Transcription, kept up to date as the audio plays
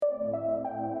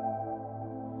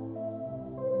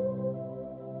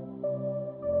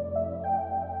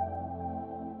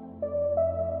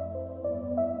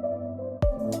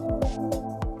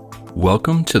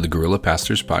Welcome to the Guerrilla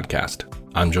Pastors Podcast.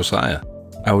 I'm Josiah.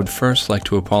 I would first like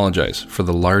to apologize for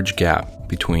the large gap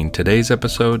between today's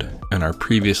episode and our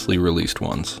previously released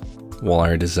ones. While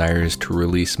our desire is to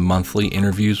release monthly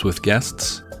interviews with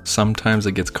guests, sometimes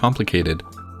it gets complicated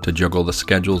to juggle the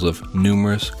schedules of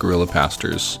numerous guerrilla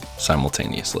pastors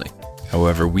simultaneously.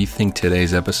 However, we think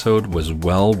today's episode was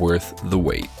well worth the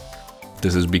wait.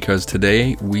 This is because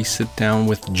today we sit down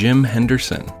with Jim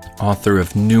Henderson, author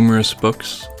of numerous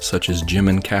books such as Jim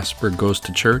and Casper Goes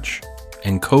to Church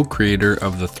and co-creator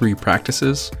of The Three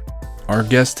Practices. Our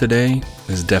guest today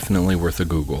is definitely worth a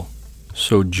Google.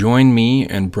 So join me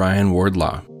and Brian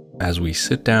Wardlaw as we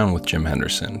sit down with Jim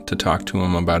Henderson to talk to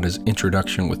him about his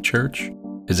introduction with church,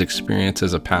 his experience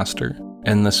as a pastor,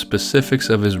 and the specifics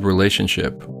of his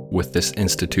relationship with this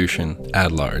institution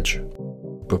at large.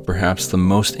 But perhaps the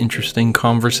most interesting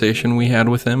conversation we had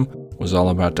with him was all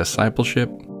about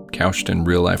discipleship, couched in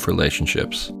real-life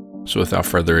relationships. So without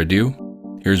further ado,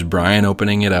 here's Brian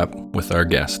opening it up with our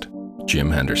guest, Jim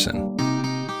Henderson.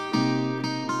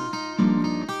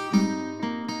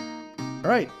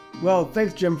 All right. Well,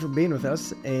 thanks, Jim, for being with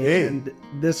us and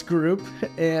this group.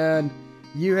 And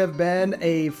you have been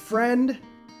a friend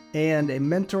and a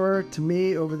mentor to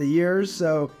me over the years.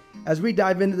 So as we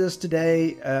dive into this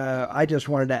today, I just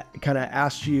wanted to kind of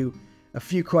ask you a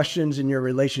few questions in your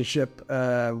relationship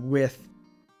with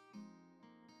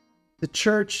the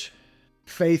church,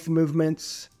 faith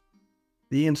movements,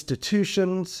 the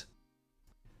institutions,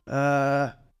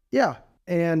 and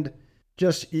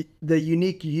just the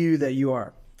unique you that you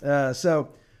are. So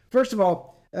first of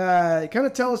all, kind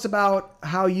of tell us about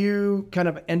how you kind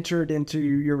of entered into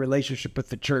your relationship with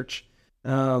the church.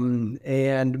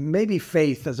 And maybe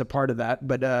faith as a part of that,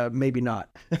 but maybe not.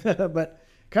 But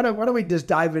kind of, why don't we just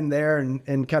dive in there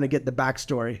and kind of get the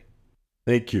backstory?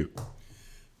 Thank you.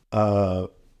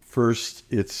 First,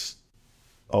 it's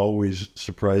always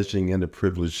surprising and a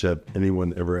privilege that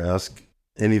anyone ever asks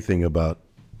anything about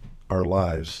our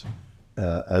lives,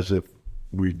 as if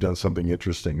we've done something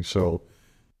interesting. So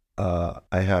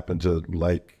I happen to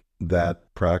like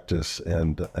that practice,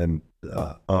 and I'm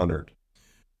honored.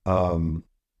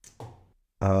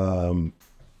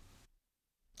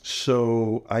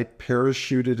 So I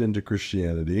parachuted into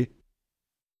Christianity.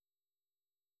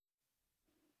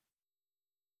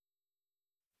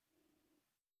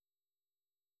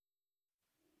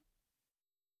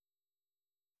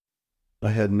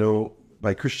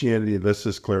 By Christianity, let's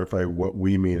just clarify what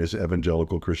we mean as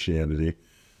evangelical Christianity,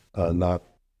 not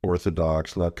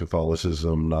Orthodox, not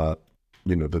Catholicism, not,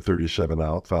 the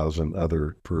 37,000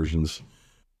 other versions.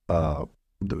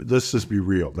 Let's just be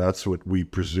real. That's what we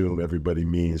presume everybody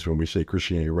means when we say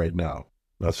Christianity right now.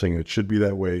 Not saying it should be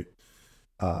that way,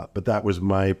 but that was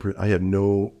I had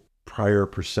no prior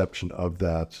perception of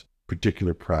that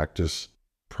particular practice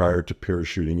prior to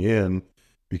parachuting in,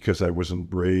 because I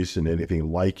wasn't raised in anything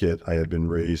like it. I had been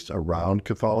raised around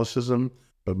Catholicism,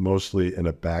 but mostly in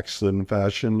a backslidden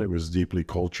fashion. It was deeply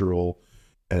cultural,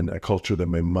 and a culture that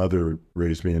my mother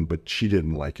raised me in, but she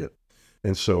didn't like it.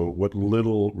 And so what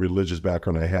little religious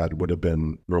background I had would have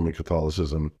been Roman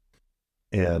Catholicism,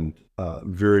 and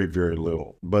very, very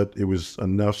little. But it was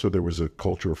enough so there was a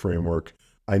cultural framework.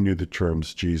 I knew the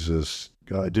terms Jesus.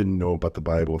 I didn't know about the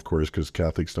Bible, of course, because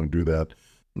Catholics don't do that.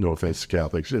 No offense to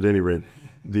Catholics. At any rate,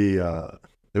 it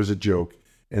was a joke.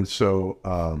 And so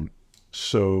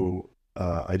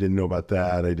I didn't know about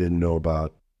that. I didn't know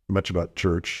much about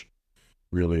church,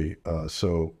 really.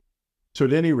 So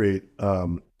at any rate,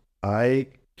 I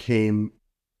came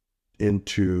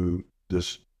into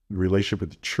this relationship with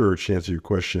the church, to answer your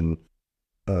question,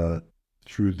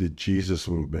 through the Jesus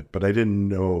movement. But I didn't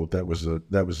know that was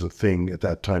a thing at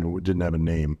that time. It didn't have a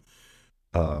name,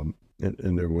 and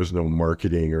there was no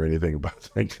marketing or anything about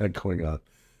that going on.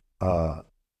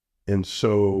 And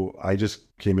so I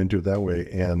just came into it that way,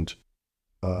 and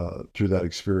through that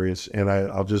experience. And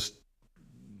I'll just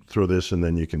throw this, and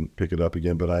then you can pick it up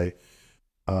again. But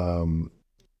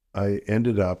I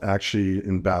ended up actually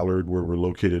in Ballard, where we're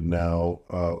located now.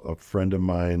 A friend of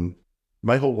mine,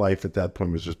 my whole life at that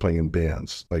point was just playing in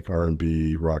bands, like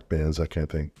R&B, rock bands, that kind of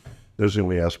thing. That was the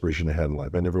only aspiration I had in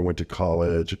life. I never went to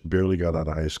college, barely got out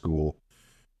of high school,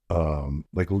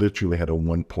 literally had a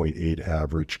 1.8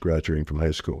 average graduating from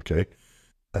high school, okay?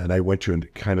 And I went to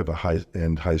kind of a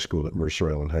high-end high school at Mercer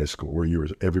Island High School, where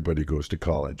everybody goes to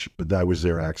college, but I was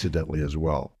there accidentally as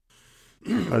well.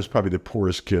 I was probably the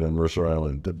poorest kid on Mercer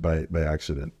Island by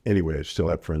accident. Anyway, I still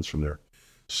have friends from there.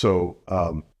 So,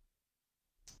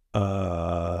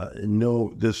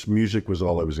 no, this music was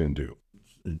all I was going to do,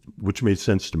 which made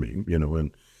sense to me,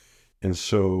 and And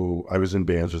so I was in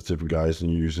bands with different guys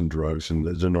and using drugs, and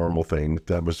it's a normal thing.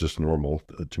 That was just normal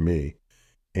to me.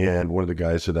 And one of the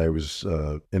guys that I was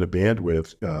in a band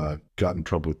with got in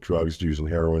trouble with drugs, using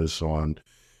heroin and so on,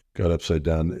 got upside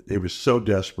down. He was so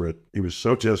desperate.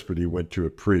 He went to a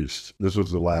priest. This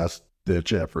was the last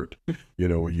ditch effort,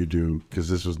 what you do, because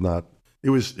this was not, it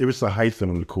was the height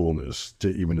of the coolness to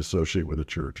even associate with a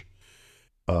church.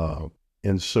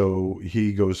 And so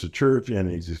he goes to church, and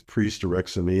his priest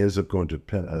directs him. He ends up going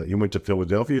to, he went to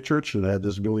Philadelphia church and had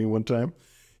this building one time,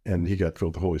 and he got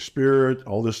filled with the Holy Spirit,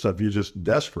 all this stuff. You're just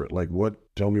desperate. Like, what?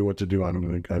 Tell me what to do. I'm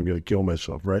going to kill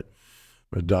myself, right?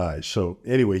 Or die. So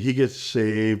anyway, he gets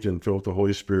saved and filled with the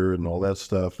Holy Spirit and all that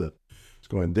stuff that's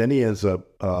going. Then he ends up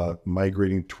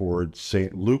migrating toward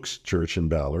St. Luke's Church in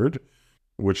Ballard,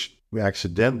 which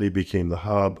accidentally became the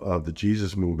hub of the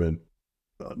Jesus movement.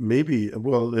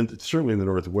 Certainly in the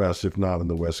Northwest, if not on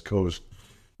the West Coast.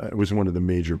 It was one of the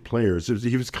major players.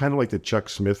 He was kind of like the Chuck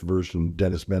Smith version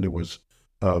Dennis Bennett was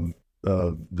of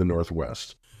the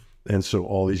Northwest. And so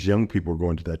all these young people were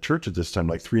going to that church at this time,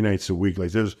 like 3 nights a week.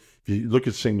 Like if you look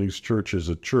at St. Luke's Church as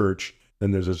a church,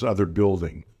 then there's this other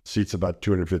building, seats about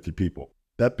 250 people.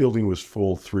 That building was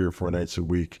full 3 or 4 nights a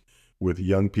week with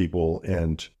young people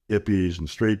and hippies and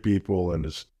straight people and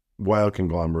this wild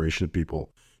conglomeration of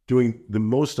people doing the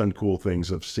most uncool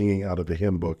things of singing out of a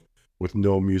hymn book with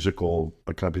no musical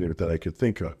accompaniment that I could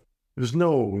think of. There's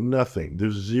nothing.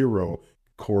 There's zero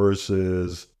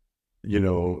choruses,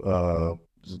 slideshows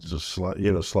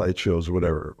or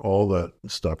whatever. All that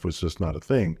stuff was just not a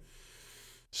thing.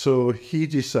 So he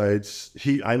decides,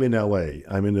 I'm in LA.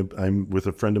 I'm with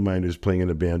a friend of mine who's playing in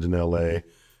a band in LA,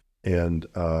 and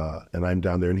I'm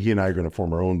down there, and he and I are going to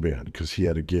form our own band because he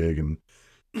had a gig,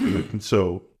 and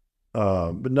so,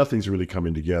 but nothing's really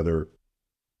coming together.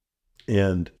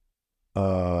 And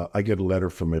I get a letter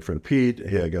from my friend Pete.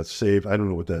 Hey, I got saved. I don't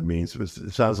know what that means.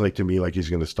 It sounds like to me like he's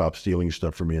going to stop stealing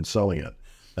stuff from me and selling it.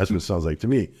 That's what it sounds like to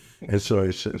me. And so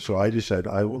I decided,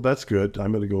 well, that's good.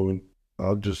 I'm going to go and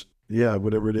I'll just,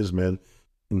 whatever it is, man.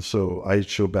 And so I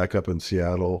show back up in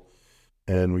Seattle,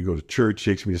 and we go to church.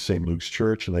 He takes me to St. Luke's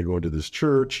Church, and I go into this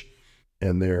church,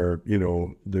 and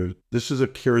this is a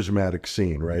charismatic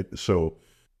scene, right? So,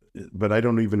 but I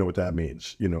don't even know what that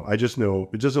means. I just know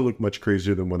it doesn't look much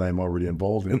crazier than what I'm already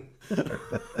involved in.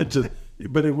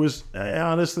 But it was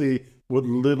honestly, what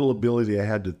little ability I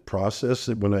had to process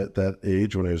it at that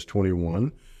age, when I was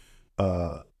 21.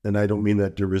 And I don't mean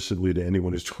that derisively to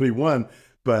anyone who's 21,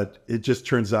 but it just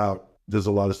turns out there's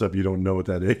a lot of stuff you don't know at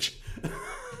that age.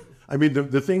 I mean,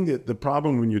 the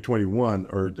problem when you're 21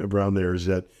 or around there is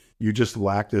that you just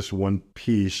lack this one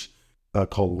piece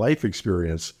called life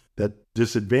experience that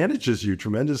disadvantages you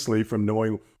tremendously from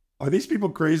knowing, are these people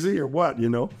crazy or what,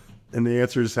 And the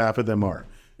answer is half of them are.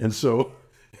 And so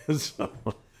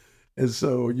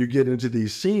you get into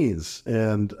these scenes,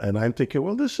 and I'm thinking,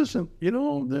 well, this isn't,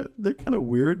 they're kind of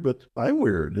weird, but I'm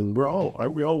weird, and are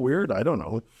we all weird? I don't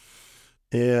know.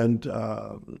 And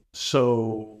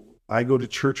so I go to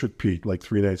church with Pete like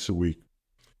 3 nights a week.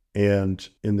 And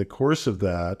in the course of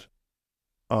that,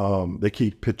 they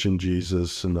keep pitching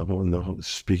Jesus and the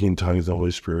speaking tongues, the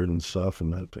Holy Spirit and stuff.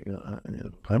 And I think,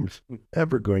 I'm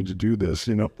ever going to do this,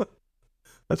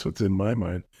 That's what's in my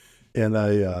mind. And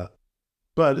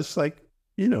but it's like,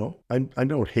 I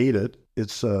don't hate it.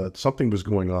 It's something was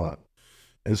going on.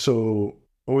 And so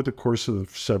over the course of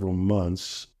several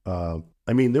months,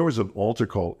 there was an altar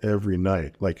call every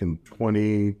night, like in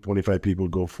 20, 25 people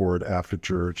would go forward after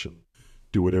church and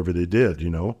do whatever they did,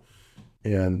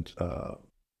 And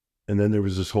then there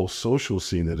was this whole social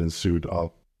scene that ensued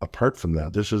apart from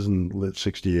that. This is in lit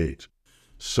 68.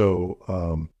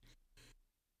 So,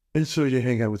 and so you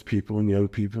hang out with people and young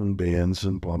people and bands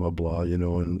and blah, blah, blah,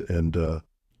 and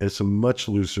it's a much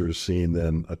looser scene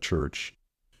than a church.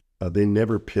 They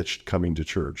never pitched coming to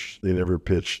church. They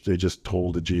just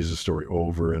told the Jesus story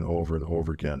over and over and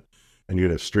over again. And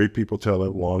you'd have straight people tell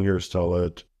it, long hairs tell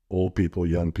it, old people,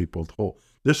 young people.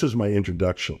 This is my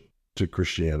introduction to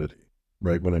Christianity,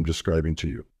 right, when I'm describing to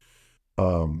you.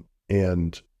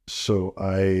 And so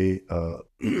I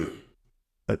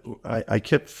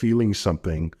kept feeling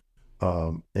something,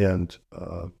 and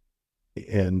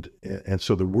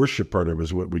so the worship part of it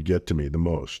was what would get to me the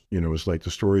most. It was like the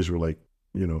stories were like,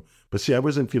 but see, I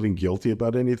wasn't feeling guilty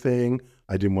about anything.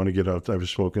 I didn't want to get out. I was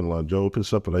smoking a lot of dope and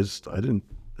stuff, but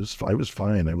I was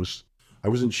fine. I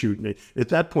wasn't shooting. At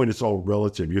that point, it's all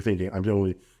relative. You're thinking, I'm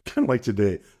only, kind of like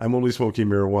today, I'm only smoking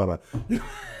marijuana.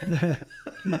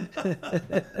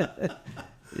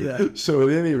 Yeah. So at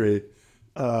any rate,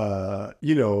 I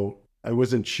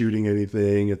wasn't shooting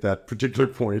anything at that particular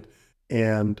point.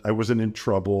 and I wasn't in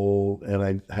trouble,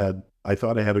 and I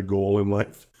thought I had a goal in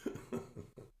life.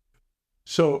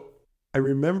 So I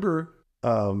remember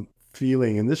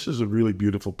feeling, and this is a really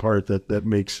beautiful part that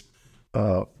makes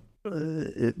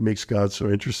it makes God so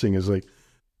interesting, is like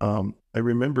I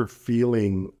remember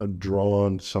feeling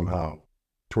drawn somehow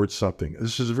towards something.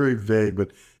 This is very vague,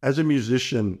 but as a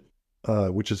musician,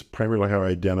 which is primarily how I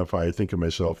identify, I think of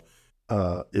myself,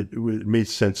 it made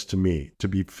sense to me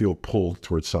to feel pulled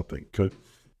towards something.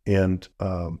 And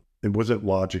it wasn't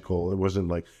logical. It wasn't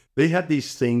like, they had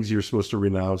these things you're supposed to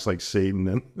renounce, like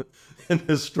Satan and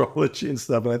astrology and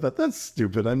stuff. And I thought, that's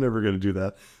stupid. I'm never going to do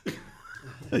that.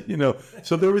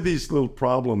 So there were these little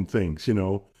problem things,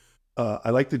 I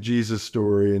liked the Jesus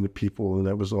story and the people, and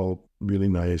that was all really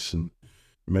nice. And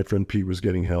my friend Pete was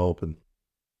getting help. And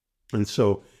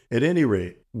so at any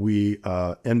rate, we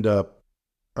end up,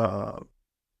 I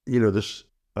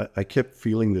kept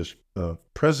feeling this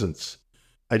presence.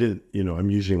 I didn't, I'm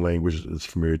using language that's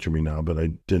familiar to me now, but I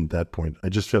didn't at that point. I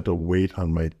just felt a weight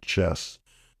on my chest,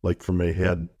 like from my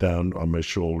head down on my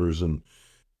shoulders. And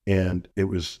it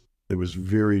was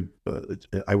very,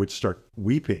 I would start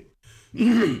weeping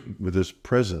with this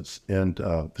presence. And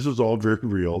this was all very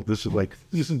real. This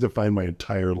has defined my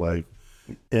entire life.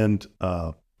 And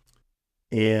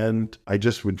I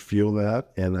just would feel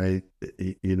that, and I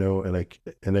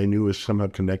knew it was somehow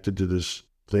connected to this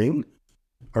thing,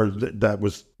 or that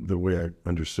was the way I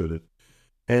understood it.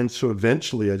 And so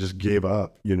eventually I just gave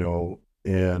up,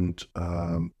 and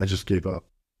I just gave up.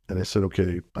 And I said,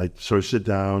 okay, so I sit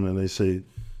down and I say,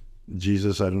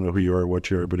 Jesus, I don't know who you are, what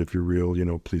you are, but if you're real,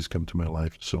 please come to my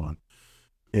life, and so on.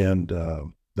 And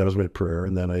that was my prayer.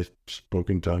 And then I spoke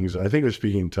in tongues. I think I was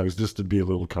speaking in tongues just to be a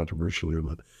little controversial here,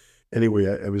 but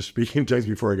anyway, I was speaking in tongues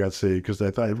before I got saved because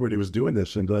I thought everybody was doing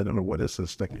this, and I don't know what is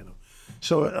this thing,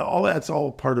 So all that's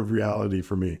all part of reality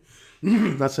for me.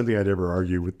 Not something I'd ever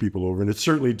argue with people over, and it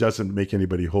certainly doesn't make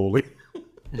anybody holy.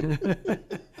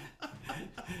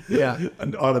 Yeah,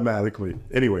 and automatically.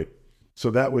 Anyway, so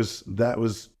that was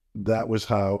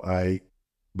how I.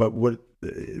 But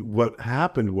what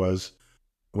happened was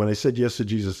when I said yes to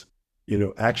Jesus,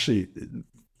 actually,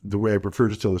 the way I prefer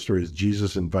to tell the story is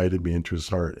Jesus invited me into his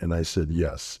heart, and I said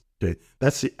yes. Okay,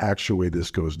 that's the actual way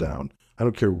this goes down. I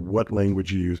don't care what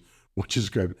language you use, what you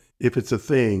describe. If it's a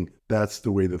thing, that's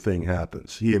the way the thing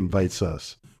happens. He invites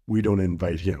us. We don't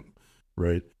invite him,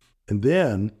 right? And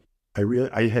then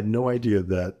I had no idea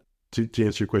that, to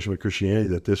answer your question about Christianity,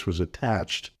 that this was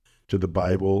attached to the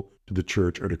Bible, to the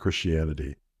church, or to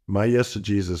Christianity. My yes to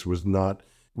Jesus was not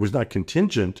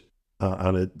contingent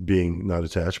on it being not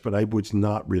attached, but I was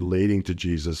not relating to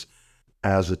Jesus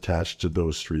as attached to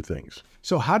those three things.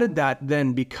 So how did that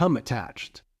then become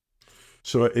attached?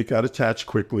 So it got attached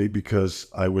quickly because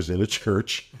I was in a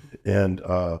church, and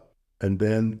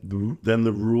then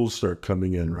the rules start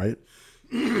coming in, right?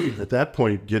 At that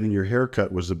point, getting your hair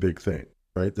cut was a big thing,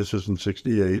 right? This was in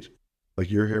 '68. Like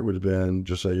your hair would have been,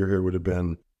 your hair would have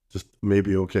been just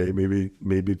maybe okay, maybe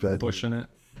bad. Pushing it.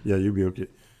 Yeah, you'd be okay.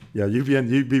 Yeah,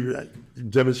 you'd be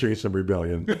demonstrating some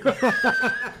rebellion.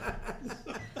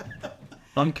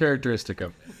 Uncharacteristic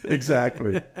of it.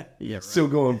 Exactly. Yeah, right. Still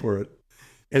going for it.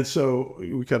 And so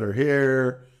we cut our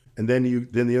hair, and then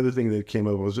the other thing that came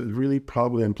up was really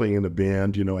probably I'm playing in a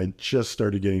band. I just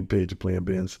started getting paid to play in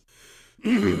bands,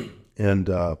 and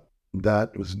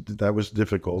that was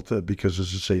difficult because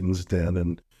this is Satan's den,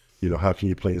 and how can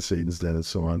you play in Satan's den and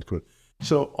so on.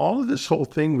 So all of this whole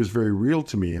thing was very real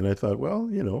to me, and I thought, well,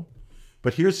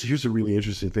 but here's a really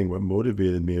interesting thing. What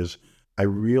motivated me is I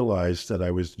realized that I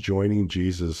was joining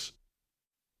Jesus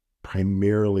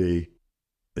primarily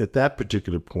at that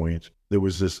particular point. There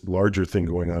was this larger thing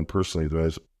going on personally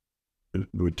that it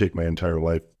would take my entire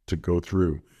life to go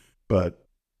through, but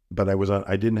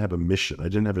I didn't have a mission. I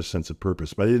didn't have a sense of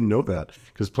purpose, but I didn't know that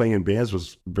because playing in bands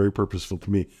was very purposeful to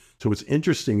me. So what's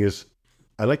interesting is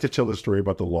I like to tell the story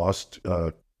about the lost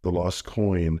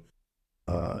coin,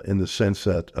 in the sense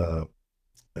that,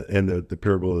 and the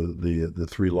parable of the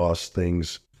three lost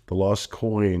things. The lost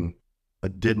coin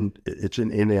it's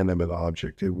an inanimate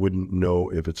object. It wouldn't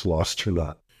know if it's lost or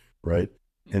not, right?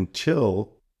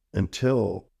 Until, and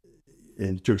to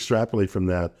extrapolate from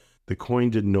that, the coin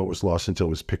didn't know it was lost until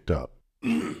it was picked up,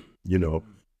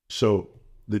 So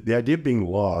the idea of being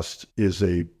lost is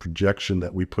a projection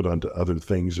that we put onto other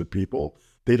things or people.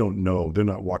 They don't know. They're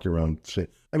not walking around saying,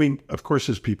 of course,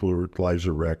 there's people whose lives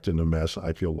are wrecked and a mess.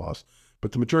 I feel lost.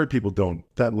 But the majority of people don't.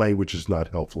 That language is not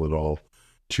helpful at all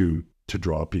to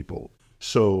draw people.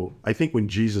 So I think when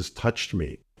Jesus touched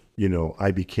me,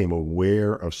 I became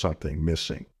aware of something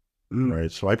missing.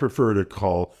 right? So I prefer to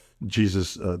call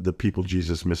Jesus the people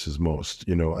Jesus misses most.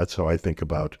 That's how I think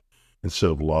about,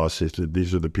 instead of loss,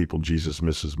 these are the people Jesus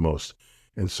misses most.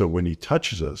 And so when he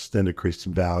touches us, then it creates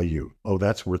value. Oh,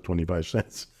 that's worth 25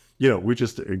 cents. We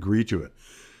just agree to it.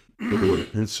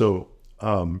 And so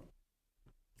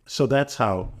that's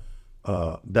how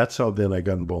then I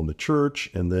got involved in the church,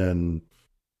 and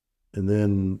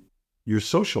then you're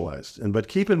socialized. But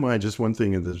keep in mind, just one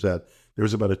thing is that there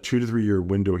was about a 2 to 3 year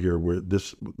window here where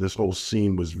this whole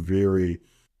scene was very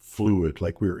fluid.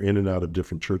 Like we were in and out of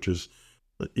different churches,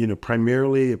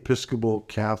 primarily Episcopal,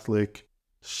 Catholic,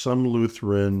 some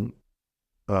Lutheran,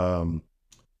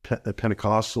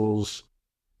 Pentecostals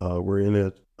were in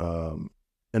it, and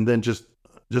then just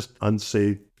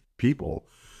unsaved people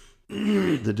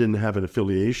that didn't have an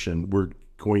affiliation were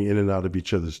going in and out of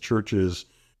each other's churches.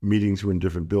 Meetings were in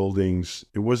different buildings.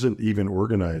 It wasn't even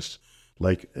organized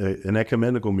like an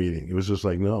ecumenical meeting. It was just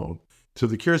like, no. So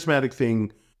the charismatic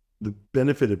thing, the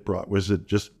benefit it brought was it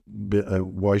just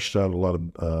washed out a lot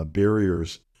of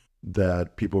barriers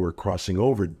that people were crossing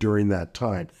over during that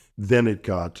time. Then it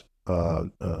got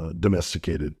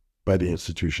domesticated by the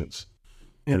institutions.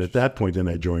 And at that point, then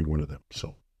I joined one of them.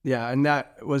 So yeah, and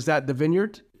was that the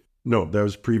Vineyard? No, that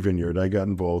was pre-Vineyard. I got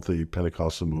involved with the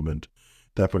Pentecostal movement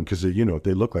at that point because, they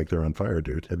look like they're on fire,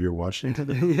 dude. Have you ever watched it?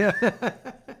 Yeah.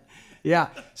 Yeah.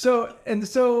 So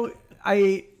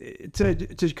I,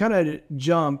 to kind of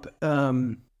jump,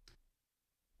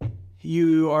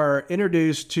 you are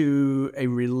introduced to a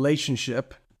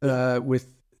relationship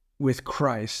with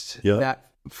Christ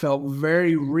that felt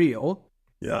very real.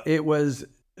 Yeah. It was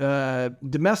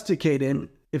domesticated,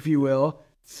 if you will,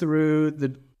 through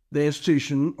the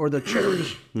institution or the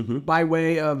church by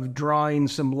way of drawing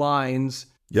some lines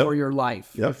for your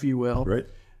life, if you will. Right.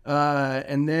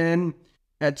 And then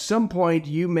at some point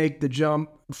you make the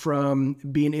jump from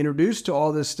being introduced to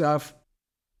all this stuff,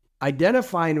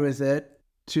 identifying with it,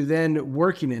 to then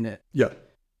working in it. Yeah.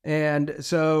 And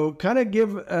so kind of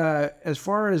give, as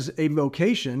far as a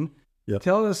vocation,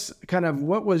 tell us kind of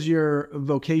what was your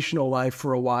vocational life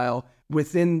for a while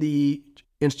within the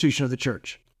institution of the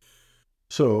church?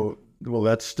 So, well,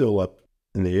 that's still up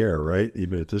in the air, right?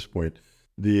 Even at this point,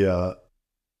 we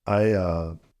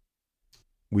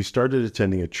started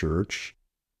attending a church,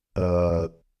 because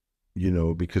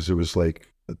it was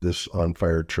like this on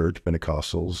fire church,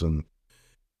 Pentecostals, and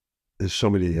there's so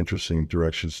many interesting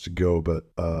directions to go. But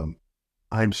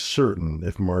I'm certain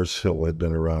if Mars Hill had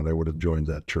been around, I would have joined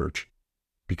that church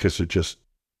because they're just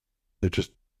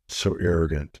so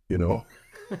arrogant,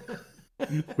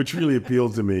 which really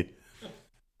appealed to me.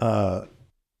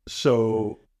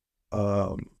 So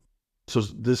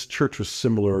this church was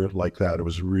similar like that. It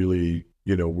was really,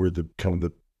 we're the kind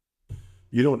of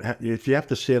if you have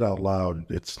to say it out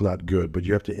loud, it's not good, but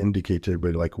you have to indicate to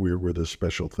everybody like we're the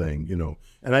special thing,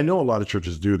 and I know a lot of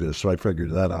churches do this. So I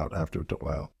figured that out after a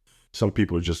while. Some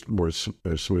people are just more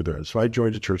smoother. So I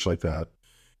joined a church like that.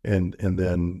 And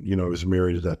then, I was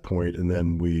married at that point. And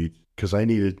then because I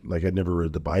needed, I'd never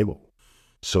read the Bible.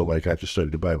 So I have to study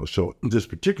the Bible. So this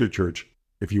particular church,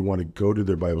 if you want to go to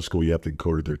their Bible school, you have to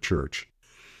go to their church.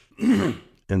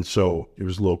 And so it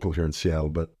was local here in Seattle,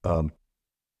 but,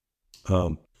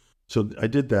 so I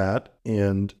did that,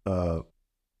 and, I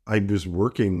was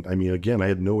working. I mean, again, I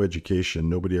had no education.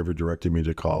 Nobody ever directed me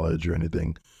to college or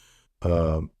anything.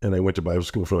 And I went to Bible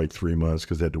school for 3 months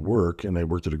because I had to work, and I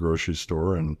worked at a grocery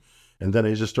store, and then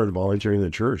I just started volunteering in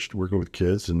the church, working with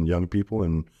kids and young people.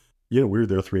 And, we were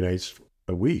there 3 nights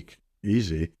a week,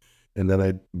 easy. And then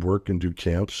I'd work and do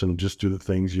camps and just do the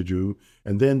things you do.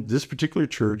 And then this particular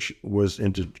church was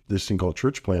into this thing called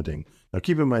church planting. Now,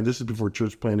 keep in mind, this is before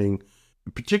church planting,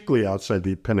 particularly outside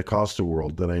the Pentecostal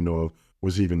world that I know of,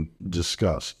 was even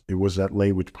discussed. It was that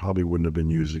language probably wouldn't have been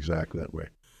used exactly that way.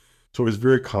 So it was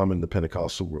very common in the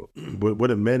Pentecostal world. But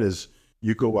what it meant is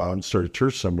you go out and start a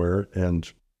church somewhere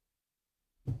and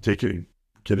get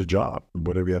a job,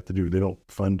 whatever you have to do. They don't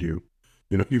fund you.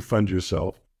 You fund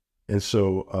yourself. And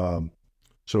so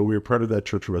so we were part of that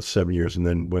church for about 7 years, and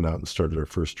then went out and started our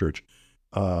first church.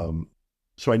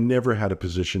 So I never had a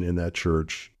position in that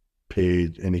church,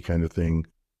 paid any kind of thing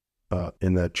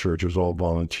in that church. It was all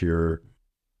volunteer.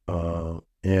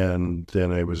 And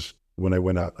then when I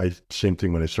went out, same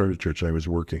thing when I started church, I was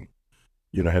working.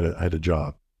 I had a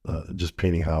job, just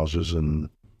painting houses and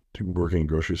working in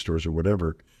grocery stores or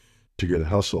whatever to get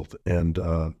hustled. And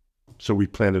so we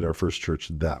planted our first church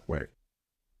that way.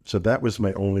 So that was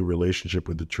my only relationship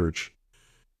with the church.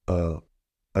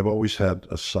 I've always had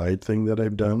a side thing that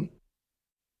I've done,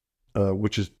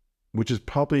 which is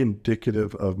probably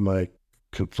indicative of my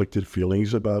conflicted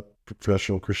feelings about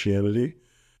professional Christianity.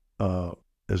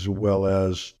 as well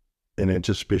as an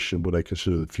anticipation of what I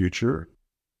consider the future.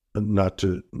 Not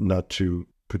to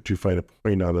put too fine a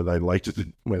point on it. I liked it.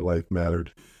 My life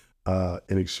mattered,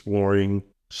 and exploring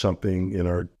something in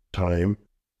our time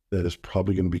that is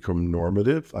probably going to become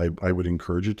normative. I would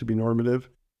encourage it to be normative.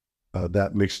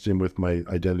 That mixed in with my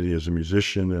identity as a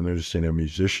musician and understanding how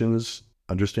musicians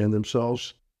understand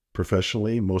themselves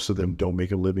professionally. Most of them don't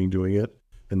make a living doing it,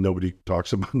 and nobody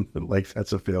talks about it like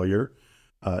that's a failure.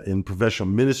 In professional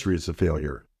ministry, it's a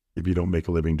failure if you don't make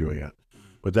a living doing it.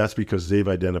 But that's because they've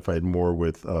identified more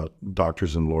with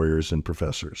doctors and lawyers and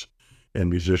professors. And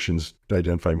musicians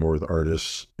identify more with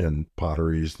artists and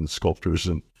potteries and sculptors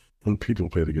and people who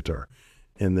play the guitar.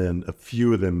 And then a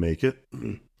few of them make it.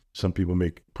 Some people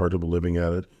make part of a living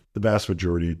at it. The vast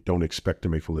majority don't expect to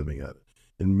make a living at it.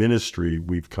 In ministry,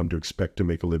 we've come to expect to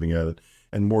make a living at it.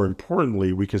 And more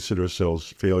importantly, we consider ourselves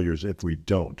failures if we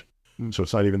don't. So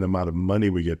it's not even the amount of money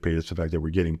we get paid, it's the fact that we're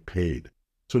getting paid.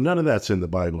 So none of that's in the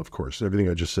Bible, of course. Everything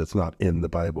I just said is not in the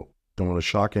Bible. Don't want to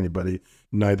shock anybody.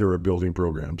 Neither are building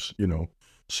programs,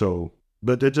 So,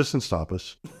 but it doesn't stop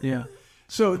us. Yeah.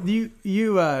 So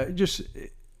I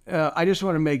just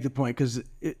want to make the point, because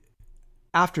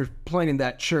after planning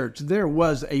that church, there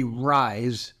was a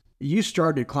rise. You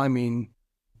started climbing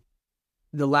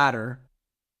the ladder,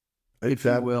 if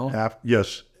you will.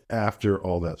 Yes, after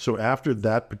all that. So after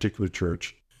that particular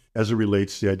church, as it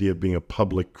relates to the idea of being a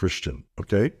public Christian,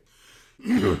 okay?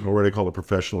 Or what I call a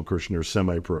professional Christian or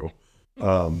semi-pro.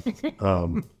 So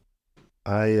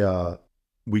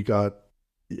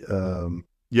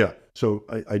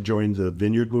I joined the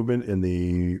Vineyard movement in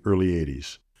the early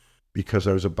 80s because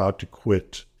I was about to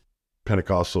quit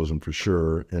Pentecostalism for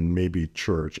sure, and maybe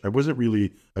church. I've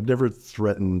never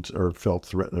threatened or felt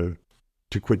threatened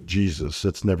to quit Jesus.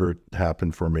 That's never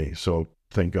happened for me. So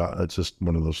thank God. It's just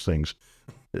one of those things.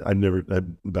 I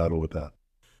battle with that.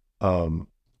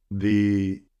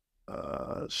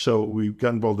 So we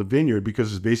got involved in the Vineyard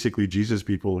because it's basically Jesus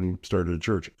people and started a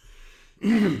church.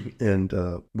 And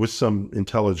with some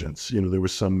intelligence, there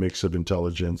was some mix of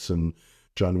intelligence. And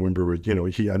John Wimber would, I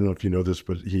don't know if you know this,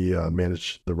 but he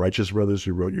managed the Righteous Brothers,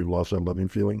 who wrote "You Lost That Loving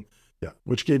Feeling,"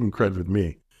 which gave him credit with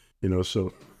me,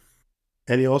 So,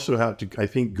 and he also had to, I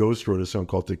think, Ghost wrote a song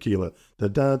called "Tequila." Da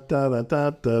da da da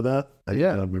da da da.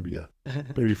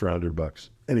 Maybe for $100.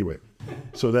 Anyway,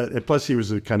 so that, and plus he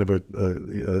was a kind of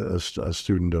a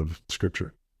student of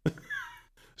Scripture.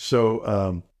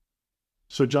 So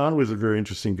John was a very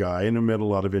interesting guy, and I met a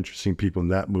lot of interesting people in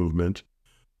that movement.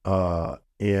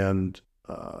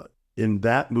 In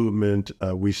that movement,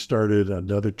 we started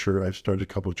another church. I've started a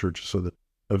couple of churches, so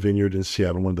a Vineyard in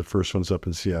Seattle, one of the first ones up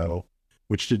in Seattle,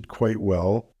 which did quite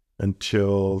well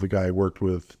until the guy I worked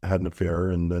with had an affair,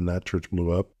 and then that church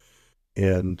blew up.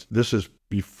 And this is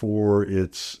before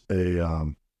it's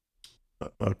a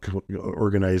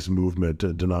organized movement,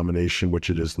 a denomination, which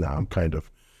it is now, kind of.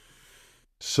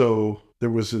 So there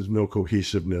was no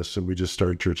cohesiveness, and we just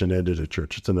started church and ended a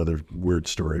church. It's another weird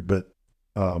story. But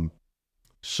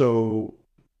so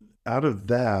out of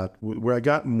that, where I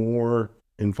got more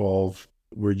involved,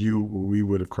 where we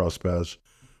would have crossed paths,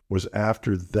 was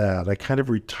after that. I kind of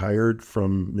retired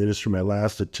from ministry. My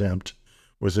last attempt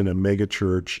was in a mega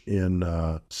church in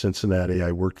Cincinnati.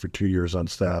 I worked for 2 years on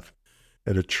staff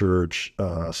at a church,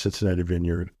 Cincinnati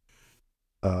Vineyard,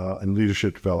 in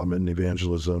leadership development and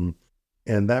evangelism.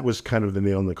 And that was kind of the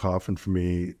nail in the coffin for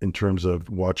me in terms of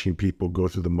watching people go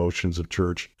through the motions of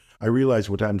church. I realized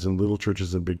what happens in little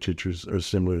churches and big churches are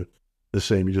the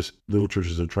same. Little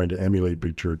churches are trying to emulate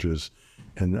big churches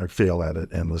and fail at it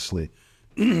endlessly.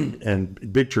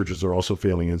 And big churches are also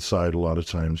failing inside a lot of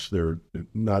times. They're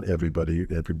not everybody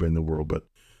in the world, but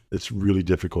it's really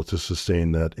difficult to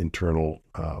sustain that internal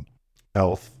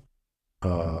health,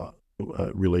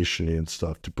 relation and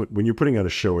stuff. When you're putting on a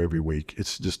show every week,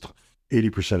 it's just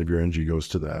 80% of your energy goes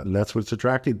to that, and that's what's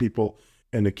attracting people,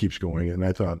 and it keeps going. And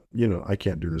I thought, I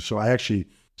can't do this, so I actually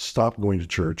stopped going to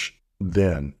church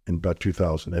then in about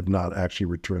 2000. I've not actually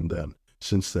returned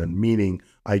since then. Meaning,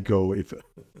 I go if.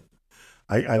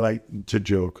 I like to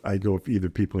joke, I go if either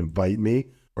people invite me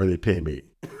or they pay me.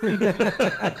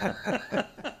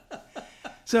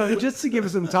 So just to give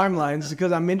us some timelines,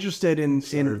 because I'm interested in...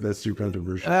 Sorry if that's too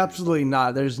controversial. Absolutely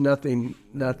not. There's nothing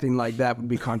like that would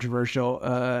be controversial.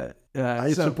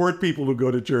 I support people who go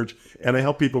to church, and I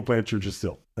help people plant churches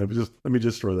still. Let me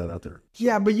just throw that out there.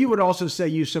 Yeah, but you would also say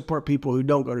you support people who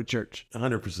don't go to church.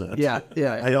 100%. Yeah.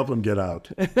 I help them get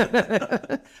out.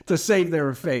 To save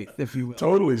their faith, if you will.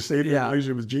 Totally. Save their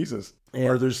relationship with Jesus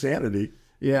or their sanity.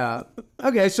 Yeah.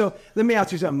 Okay, so let me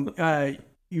ask you something.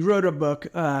 You wrote a book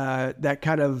that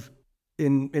kind of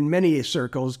in many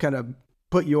circles kind of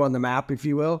put you on the map, if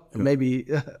you will, maybe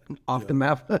off the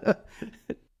map,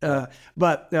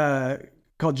 but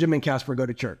called Jim and Casper Go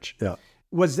to Church. Yeah.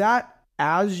 Was that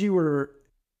as you were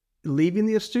leaving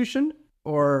the institution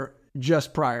or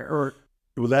just prior? Or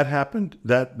well, that happened.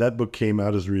 That book came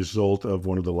out as a result of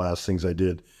one of the last things I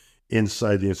did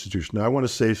inside the institution. Now, I want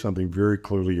to say something very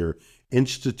clearly here.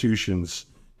 Institutions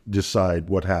decide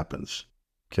what happens.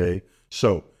 Okay,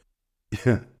 so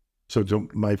to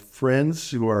my friends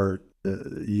who are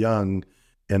young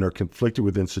and are conflicted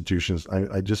with institutions,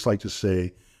 I just like to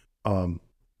say,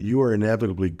 you are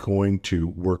inevitably going to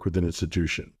work with an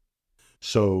institution.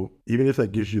 So even if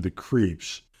that gives you the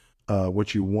creeps,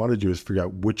 what you want to do is figure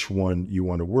out which one you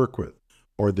want to work with,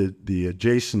 or the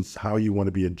adjacent, how you want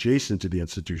to be adjacent to the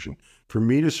institution. For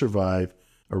me to survive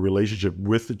a relationship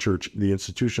with the church, the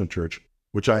institutional church,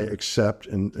 which I accept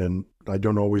and I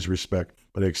don't always respect,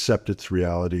 but I accept its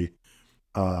reality.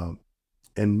 And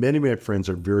many of my friends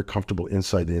are very comfortable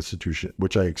inside the institution,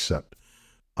 which I accept.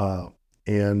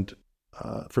 And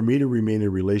for me to remain in a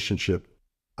relationship,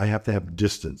 I have to have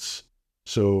distance.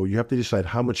 So you have to decide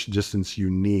how much distance you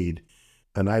need.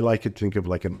 And I like to think of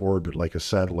like an orbit, like a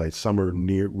satellite, somewhere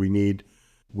near. We need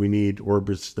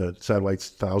orbits, satellites,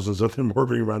 thousands of them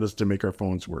orbiting around us to make our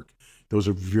phones work. Those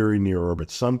are very near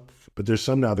orbits. But there's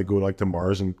some now that go like to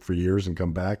Mars and for years and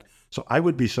come back. So I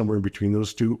would be somewhere in between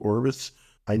those two orbits.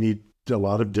 I need a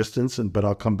lot of distance, but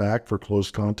I'll come back for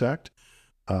close contact.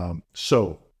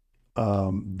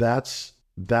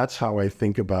 That's how I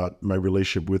think about my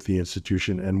relationship with the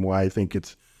institution, and why I think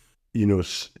it's,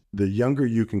 the younger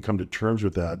you can come to terms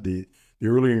with that, the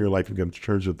earlier in your life you come to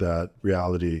terms with that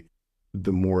reality,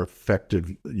 the more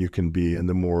effective you can be and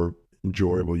the more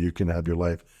enjoyable you can have your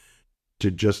life.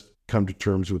 To just come to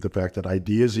terms with the fact that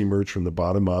ideas emerge from the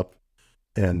bottom up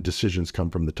and decisions come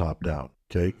from the top down.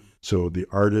 Okay. So the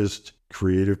artists,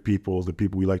 creative people, the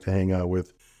people we like to hang out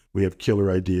with, we have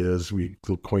killer ideas, we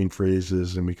coin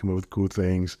phrases, and we come up with cool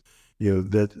things,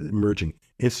 that emerging.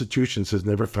 Institutions has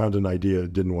never found an idea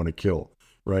it didn't want to kill,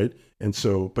 right? And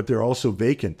so, but they're also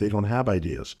vacant. They don't have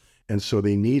ideas. And so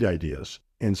they need ideas.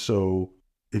 And so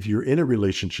if you're in a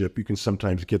relationship, you can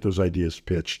sometimes get those ideas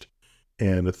pitched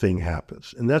and a thing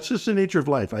happens. And that's just the nature of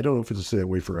life. I don't know if it's that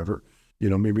way forever.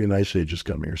 Maybe an ice age is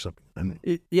coming or something.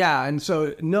 Yeah. And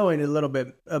so knowing a little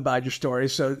bit about your story,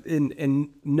 so in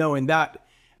knowing that,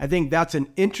 I think that's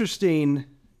an interesting,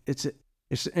 it's an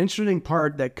interesting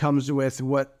part that comes with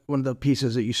what one of the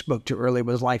pieces that you spoke to earlier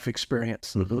was life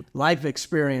experience. Mm-hmm. Life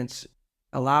experience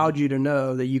allowed you to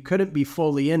know that you couldn't be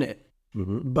fully in it,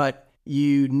 but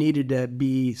you needed to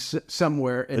be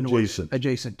somewhere adjacent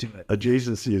to it.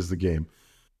 Adjacency is the game.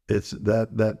 It's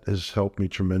that has helped me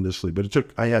tremendously. But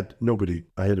I had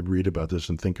to read about this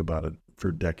and think about it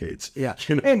for decades. Yeah.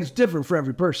 And it's different for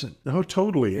every person. Oh,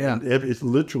 totally. Yeah. And it's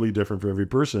literally different for every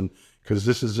person, because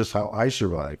this is just how I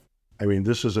survive. I mean,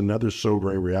 this is another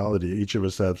sobering reality. Each of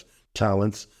us has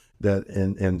talents that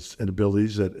and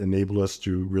abilities that enable us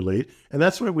to relate. And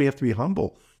that's why we have to be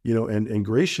humble, and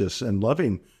gracious and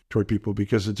loving toward people,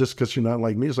 because it's just because you're not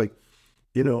like me. It's like,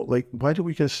 why do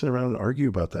we just sit around and argue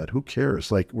about that? Who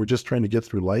cares? Like, we're just trying to get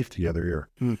through life together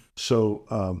here.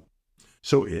 So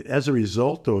as a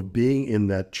result, though, of being in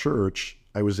that church,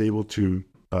 I was able to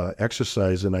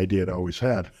exercise an idea I'd always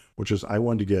had, which is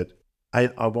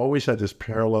I've always had this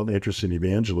parallel interest in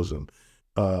evangelism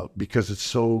because it's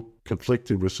so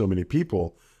conflicted with so many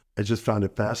people. I just found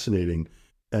it fascinating,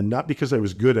 and not because I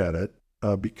was good at it,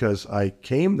 because I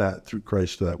came through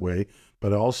Christ that way,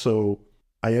 but also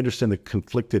I understand the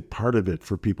conflicted part of it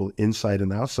for people inside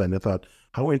and outside. And I thought,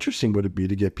 how interesting would it be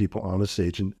to get people on a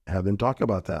stage and have them talk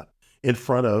about that in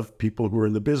front of people who are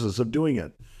in the business of doing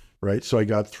it, right? So I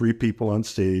got 3 people on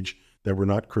stage that were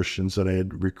not Christians that I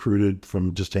had recruited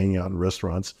from just hanging out in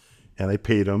restaurants, and I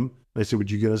paid them. And I said,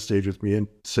 would you get on stage with me and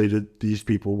say to these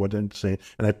people what I'm saying?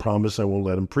 And I promise I won't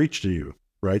let them preach to you,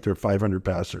 right? There are 500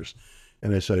 pastors.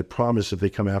 And I said, I promise if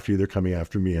they come after you, they're coming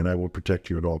after me, and I will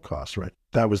protect you at all costs, right?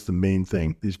 That was the main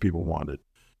thing these people wanted,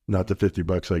 not the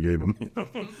 $50 I gave them.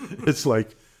 It's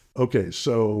like, okay,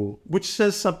 so, which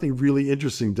says something really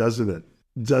interesting, doesn't it?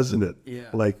 Yeah.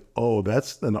 Like, oh,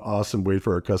 that's an awesome way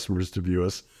for our customers to view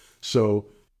us. So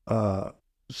I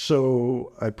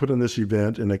put on this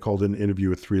event, and I called an interview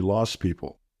with 3 lost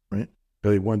people, right?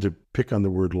 They wanted to pick on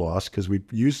the word lost because we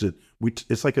used it.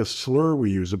 It's like a slur we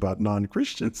use about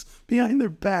non-Christians behind their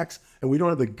backs, and we don't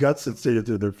have the guts to say it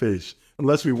to their face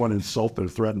unless we want to insult or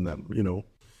threaten them,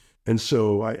 And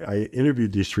so I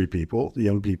interviewed these 3 people, the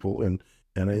young people, and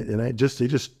they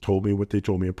just told me what they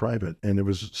told me in private, and it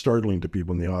was startling to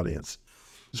people in the audience.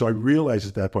 So I realized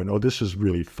at that point, oh, this is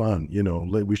really fun.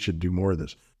 We should do more of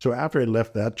this. So after I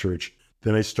left that church,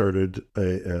 then I started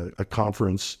a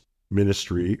conference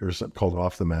ministry or something called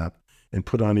Off the Map and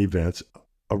put on events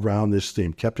around this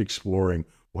theme, kept exploring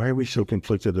why are we so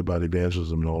conflicted about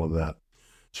evangelism and all of that.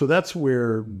 So that's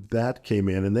where that came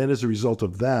in. And then as a result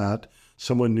of that,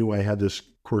 someone knew I had this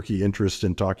quirky interest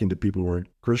in talking to people who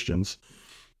weren't Christians,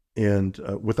 and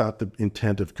without the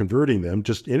intent of converting them,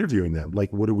 just interviewing them.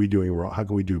 Like, what are we doing wrong? How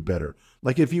can we do better?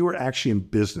 Like if you were actually in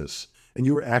business and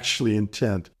you were actually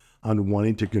intent on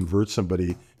wanting to convert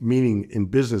somebody, meaning in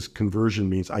business, conversion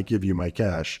means I give you my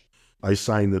cash, I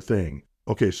sign the thing.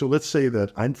 Okay, so let's say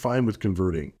that I'm fine with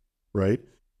converting, right?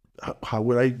 How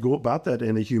would I go about that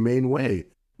in a humane way?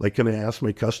 Like, can I ask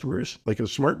my customers? Like a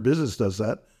smart business does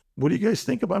that. What do you guys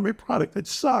think about my product? It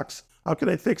sucks. How can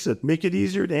I fix it? Make it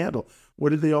easier to handle. What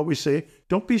did they always say?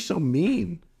 Don't be so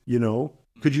mean,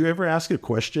 Could you ever ask a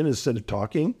question instead of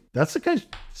talking? That's the kind of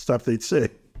stuff they'd say.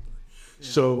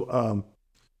 Yeah.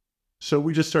 So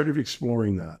we just started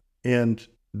exploring that. And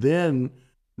then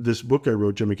this book I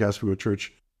wrote, Jimmy Casper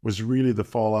Church, was really the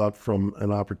fallout from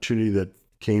an opportunity that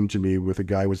came to me with a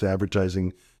guy who was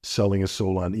advertising selling a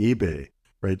soul on eBay,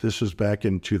 right? This was back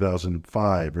in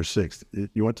 2005 or 6.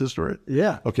 You want this story?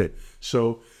 Yeah. Okay.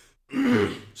 So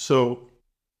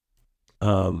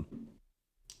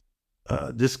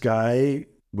this guy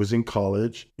was in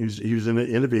college. He was an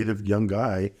innovative young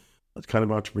guy, kind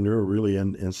of entrepreneur really,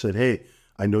 and said, hey,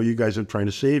 I know you guys are trying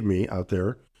to save me out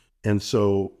there. And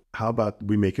so how about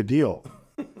we make a deal?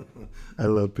 I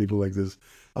love people like this.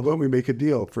 How about we make a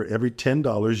deal? For every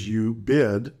 $10 you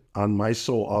bid on my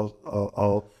soul,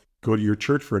 I'll go to your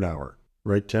church for an hour,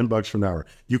 right? $10 for an hour.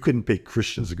 You couldn't pay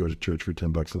Christians to go to church for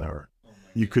 $10 an hour.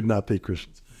 You could not pay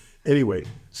Christians. Anyway,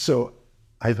 so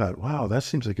I thought, wow, that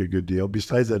seems like a good deal.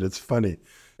 Besides that, it's funny.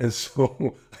 And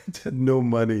so I had no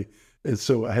money. And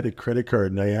so I had a credit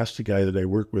card, and I asked the guy that I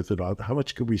worked with about how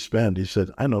much could we spend? He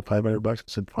said, I don't know, $500. I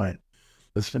said, fine,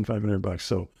 let's spend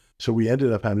 $500. So we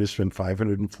ended up having to spend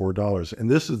 $504. And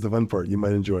this is the fun part you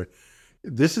might enjoy.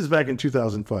 This is back in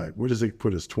 2005. Where does it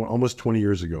put us? Almost 20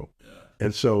 years ago. Yeah.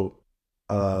 And so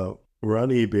we're on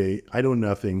eBay. I know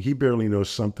nothing. He barely knows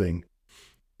something.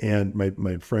 And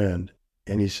my friend,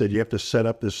 and he said, you have to set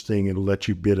up this thing and let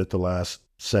you bid at the last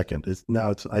second.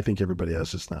 I think everybody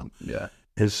has this now. Yeah.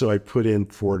 And so I put in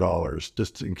 $4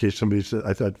 just in case somebody said,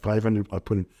 I thought 500, I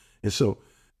put in. And so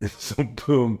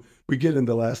boom, we get in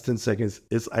the last 10 seconds.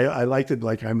 I liked it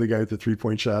like I'm the guy with the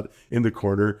 3-point shot in the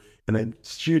corner and I'm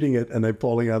shooting it and I'm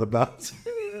falling out of bounds.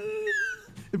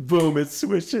 Boom, it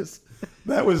swishes.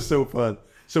 That was so fun.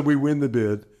 So we win the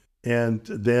bid. And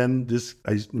then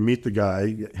I meet the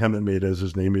guy, Hemet Meda, as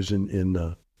his name is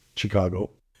in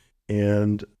Chicago.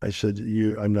 And I said,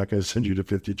 I'm not going to send you to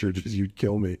 50 churches. You'd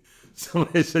kill me. So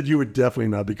I said, you would definitely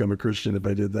not become a Christian if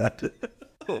I did that.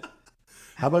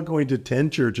 How about going to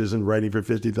 10 churches and writing for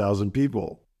 50,000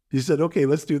 people? He said, okay,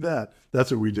 let's do that.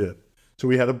 That's what we did. So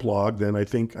we had a blog then. I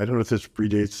don't know if this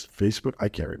predates Facebook. I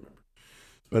can't remember.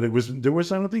 But I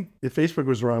don't think, if Facebook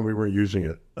was around, we weren't using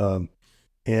it.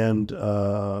 And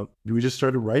we just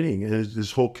started writing, and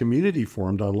this whole community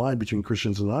formed online between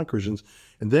Christians and non-Christians.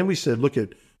 And then we said, look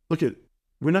at,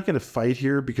 we're not going to fight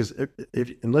here because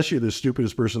unless you're the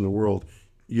stupidest person in the world,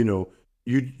 you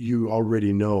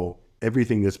already know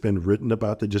everything that's been written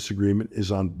about the disagreement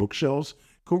is on bookshelves.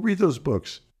 Go read those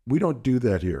books. We don't do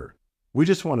that here. We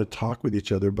just want to talk with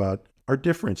each other about our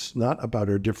difference, not about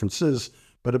our differences,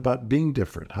 but about being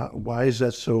different. Why is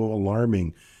that so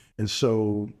alarming? And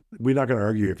so we're not going to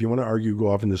argue. If you want to argue, go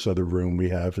off in this other room we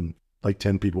have. And like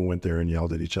 10 people went there and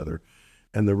yelled at each other.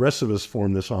 And the rest of us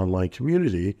formed this online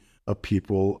community of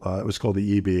people. It was called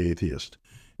the eBay Atheist.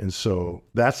 And so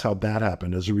that's how that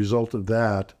happened. As a result of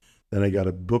that, then I got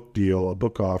a book deal, a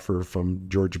book offer from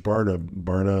George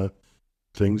Barna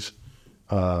Things,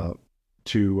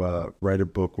 to write a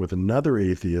book with another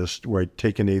atheist where I'd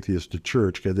take an atheist to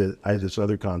church, because I had this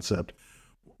other concept.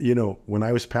 When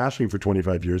I was pastoring for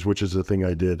 25 years, which is the thing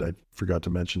I did, I forgot to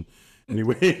mention.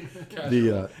 Anyway,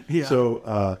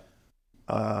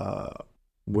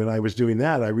 when I was doing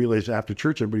that, I realized after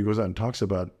church, everybody goes out and talks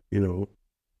about,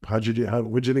 what'd you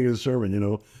think of the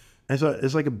sermon, And so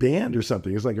it's like a band or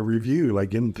something. It's like a review, like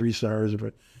give them 3 stars.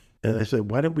 And I said,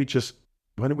 why don't we just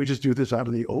do this out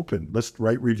in the open? Let's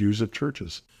write reviews of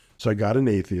churches. So I got an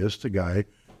atheist, a guy,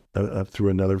 through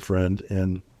another friend,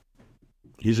 and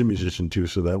he's a musician too,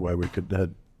 so that way we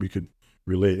could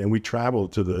relate. And we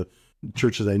traveled to the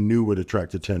churches I knew would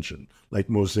attract attention, like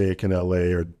Mosaic in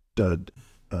LA, or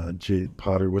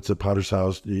what's the Potter's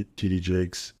House, T.D.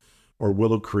 Jakes, or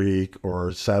Willow Creek,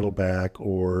 or Saddleback,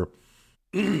 or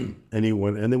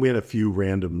anyone, and then we had a few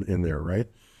random in there, right?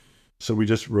 So we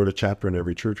just wrote a chapter in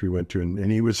every church we went to,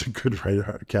 and he was a good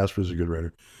writer. Casper was a good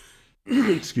writer.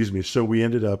 Excuse me. So we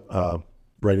ended up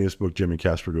writing this book, Jim and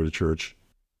Casper Go to Church,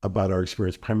 about our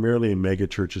experience primarily in mega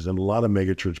churches, and a lot of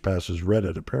mega church pastors read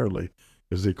it apparently,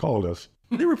 because they called us.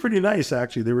 They were pretty nice,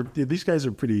 actually. These guys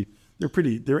are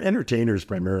they're entertainers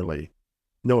primarily.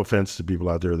 No offense to people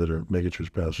out there that are mega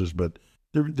church pastors, but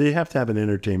they have to have an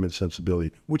entertainment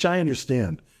sensibility, which I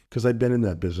understand because I've been in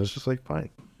that business. It's like,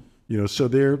 fine. So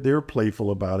they're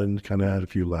playful about it and kind of had a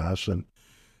few laughs, and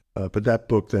but that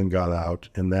book then got out,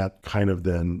 and that kind of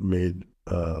then made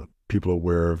people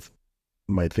aware of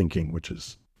my thinking,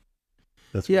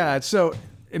 that's yeah. So,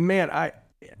 man,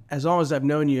 as long as I've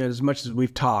known you, as much as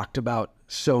we've talked about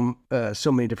so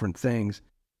many different things,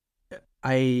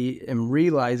 I am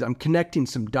realizing I'm connecting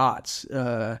some dots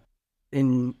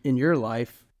in your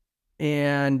life,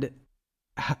 and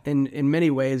in many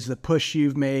ways, the push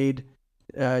you've made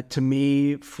to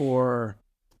me for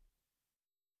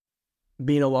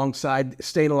staying alongside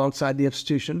the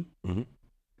institution,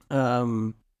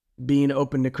 being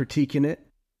open to critiquing it,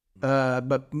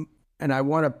 and I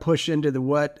want to push into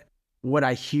what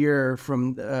I hear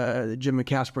from Jim and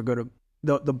Casper Go to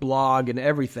the blog and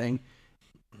everything.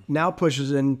 Now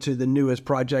pushes into the newest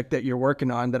project that you're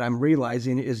working on that I'm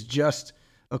realizing is just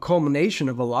a culmination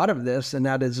of a lot of this, and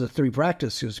that is a 3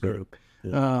 practices group.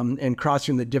 And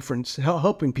crossing the difference,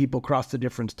 helping people cross the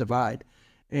difference divide.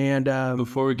 And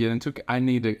before we get into it, I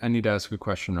need to ask a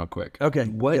question real quick. Okay.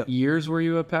 What years were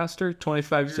you a pastor?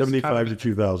 25 years? 75 to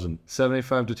 2000.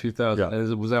 75 to 2000.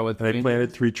 Yeah. Was that what? And I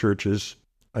planted 3 churches.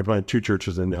 I planted 2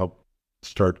 churches and helped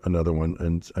start another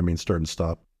one, start and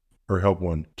stop, or help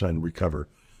one trying to recover.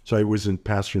 So I was in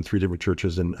pastoring 3 different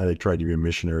churches, and I tried to be a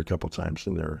missionary a couple of times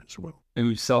in there as well. And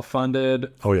you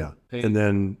self-funded? Oh, yeah. Paid? And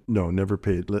then, no, never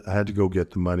paid. I had to go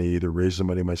get the money, either raise the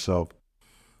money myself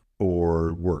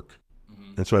or work.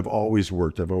 Mm-hmm. And so I've always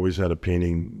worked. I've always had a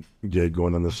painting gig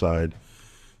going on the side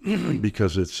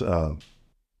because it's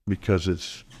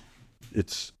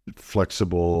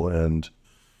flexible, and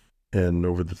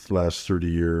over the last 30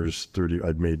 years,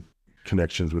 I've made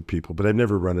connections with people, but I've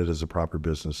never run it as a proper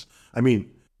business. I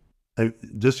mean,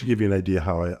 just to give you an idea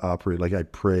how I operate, like I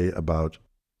pray about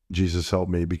Jesus help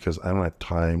me because I don't have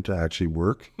time to actually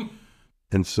work.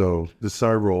 And so this is how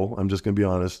I roll. I'm just going to be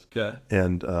honest. Okay.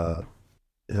 And, I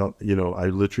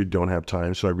literally don't have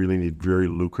time. So I really need very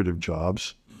lucrative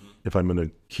jobs. Mm-hmm. If I'm going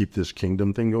to keep this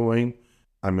kingdom thing going,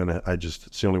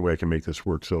 it's the only way I can make this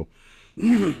work. So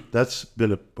that's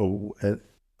been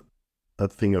a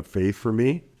thing of faith for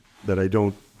me that I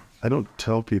don't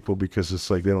tell people because it's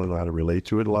like they don't know how to relate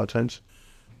to it a lot of times.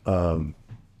 But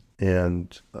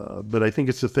I think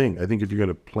it's a thing. I think if you're going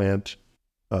to plant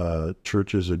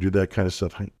churches or do that kind of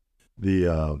stuff,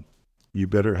 you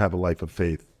better have a life of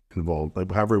faith involved, like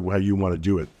how you want to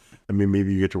do it. I mean,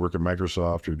 maybe you get to work at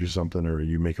Microsoft or do something, or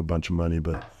you make a bunch of money,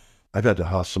 but I've had to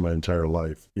hustle my entire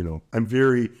life.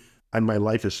 My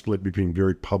life is split between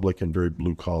very public and very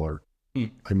blue collar.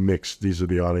 I mix. These are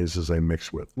the audiences I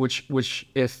mix with. Which,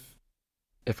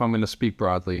 if I'm going to speak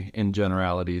broadly in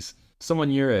generalities,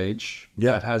 someone your age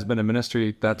that has been in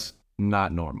ministry, that's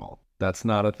not normal. That's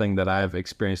not a thing that I've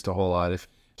experienced a whole lot. If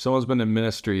someone's been in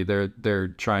ministry, they're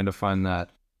trying to find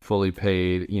that fully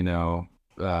paid,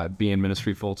 be in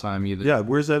ministry full time either. Yeah,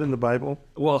 where's that in the Bible?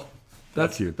 Well,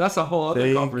 that's a whole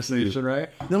other conversation, right?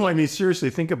 No, I mean seriously,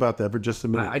 think about that for just a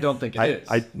minute. I don't think it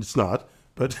is. It's not,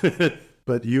 but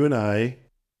but you and I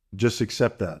just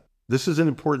accept that. This is an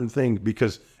important thing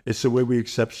because it's the way we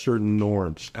accept certain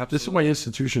norms. Absolutely. This is why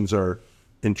institutions are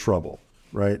in trouble,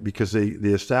 right? Because they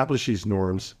establish these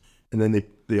norms, and then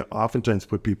they oftentimes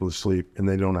put people to sleep, and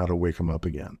they don't know how to wake them up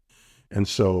again. And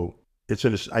so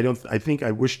I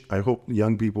hope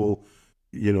young people,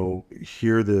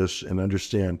 hear this and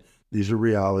understand these are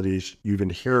realities. You've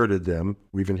inherited them.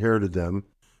 We've inherited them.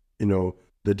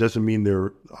 That doesn't mean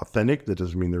they're authentic. That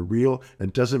doesn't mean they're real.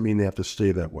 And doesn't mean they have to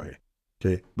stay that way.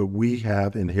 Okay. But we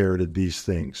have inherited these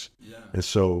things. Yeah. And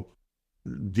so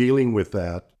dealing with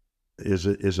that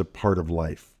is a part of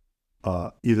life.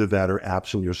 Either that or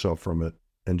absent yourself from it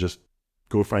and just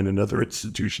go find another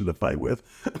institution to fight with,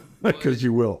 because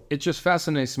you will. It just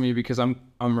fascinates me because I'm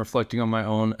reflecting on my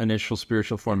own initial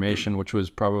spiritual formation, which was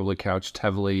probably couched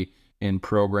heavily in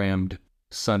programmed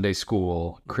Sunday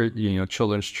school,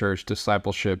 children's church,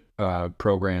 discipleship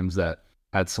programs that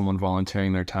had someone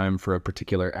volunteering their time for a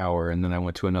particular hour, and then I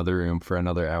went to another room for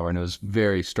another hour, and it was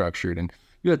very structured. And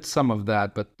you had some of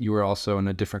that, but you were also in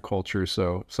a different culture,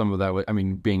 so some of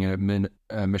that, being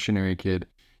a missionary kid,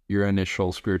 your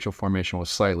initial spiritual formation was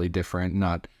slightly different,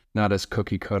 not not as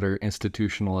cookie cutter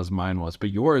institutional as mine was, but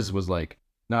yours was like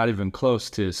not even close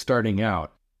to starting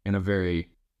out in a very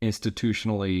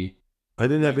institutionally. I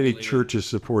didn't have any churches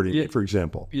supporting me, for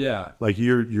example. Yeah. Like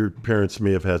your parents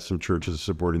may have had some churches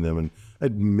supporting them, and I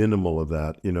had minimal of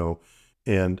that,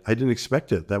 and I didn't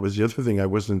expect it. That was the other thing.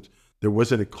 There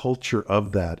wasn't a culture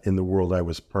of that in the world I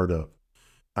was part of.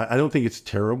 I don't think it's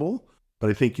terrible, but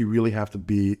I think you really have to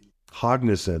be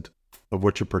cognizant of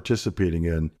what you're participating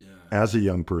in as a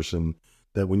young person,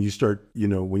 that when you start,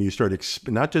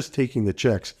 not just taking the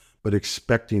checks, but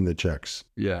expecting the checks.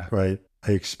 Yeah. Right.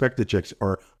 I expect the checks,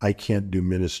 or I can't do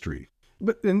ministry.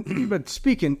 But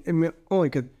speaking, I mean, only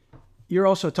because you're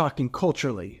also talking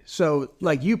culturally. So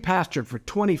like you pastored for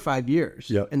 25 years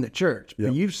in the church,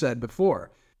 but you've said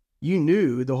before, you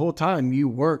knew the whole time you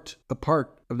weren't a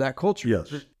part of that culture.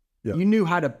 Yes. Yeah. You knew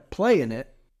how to play in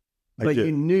it, but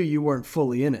you knew you weren't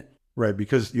fully in it. Right,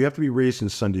 because you have to be raised in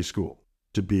Sunday school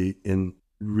to be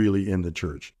really in the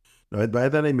church. Now, by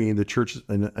that I mean the church,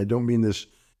 and I don't mean this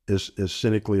as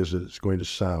cynically as it's going to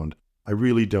sound. I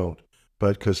really don't,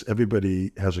 but because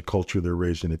everybody has a culture they're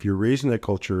raised in. If you're raised in that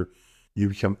culture, you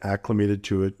become acclimated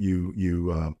to it.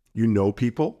 You know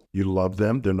people, you love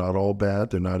them. They're not all bad.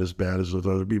 They're not as bad as those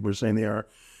other people are saying they are,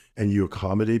 and you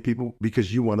accommodate people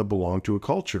because you want to belong to a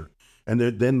culture. And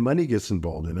then money gets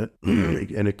involved in it,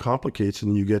 and it complicates,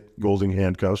 and you get golden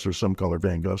handcuffs or some color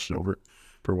handcuffs over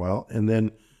for a while. And then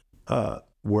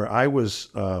where I was,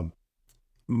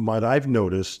 what I've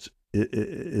noticed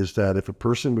is that if a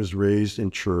person was raised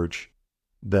in church,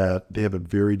 that they have a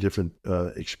very different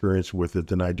experience with it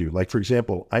than I do. Like, for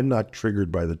example, I'm not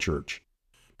triggered by the church.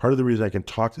 Part of the reason I can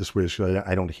talk this way is because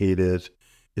I don't hate it.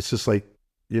 It's just like,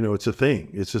 it's a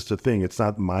thing. It's just a thing. It's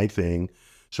not my thing.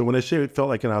 So when I say it felt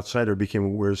like an outsider, I became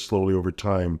aware slowly over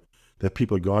time that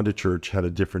people had gone to church, had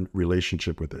a different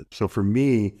relationship with it. So for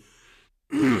me,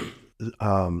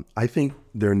 I think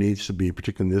there needs to be,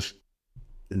 particularly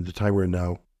in the time we're in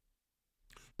now,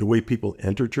 the way people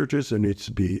enter churches, there needs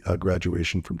to be a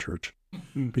graduation from church.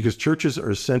 Because churches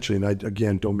are essentially, and I,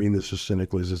 again, don't mean this as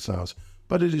cynically as it sounds,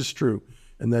 but it is true.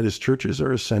 And that is, churches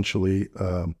are essentially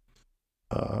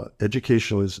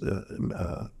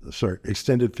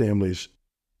extended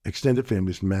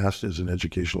families masked as an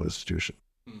educational institution.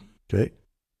 Okay.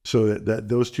 So that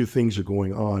those two things are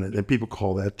going on, and people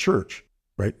call that church,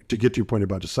 right? To get to your point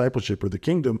about discipleship or the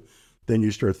kingdom, then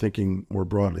you start thinking more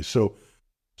broadly. So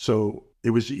it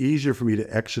was easier for me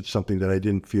to exit something that I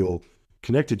didn't feel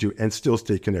connected to and still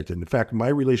stay connected. In fact, my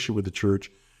relationship with the church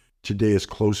today is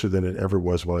closer than it ever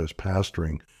was while I was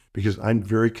pastoring, because I'm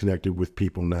very connected with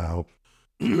people now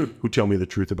who tell me the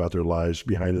truth about their lives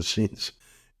behind the scenes,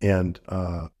 and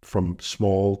from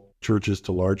small churches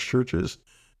to large churches.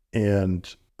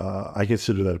 And I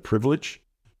consider that a privilege,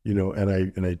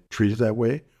 and I treat it that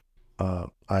way.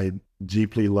 I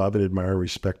deeply love and admire and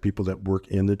respect people that work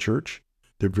in the church.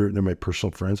 They're my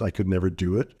personal friends. I could never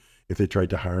do it. If they tried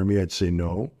to hire me, I'd say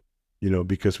no,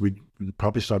 because we'd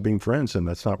probably stop being friends, and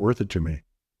that's not worth it to me,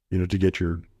 to get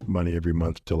your money every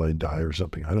month till I die or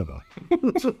something. I don't know.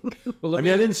 Well, I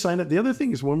didn't sign up. The other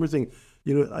thing is, one more thing,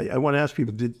 I want to ask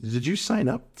people, did you sign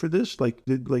up for this?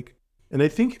 And I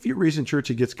think if you're raised in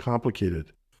church, it gets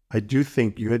complicated. I do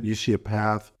think you see a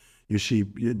path, you see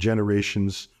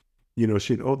generations,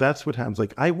 that's what happens.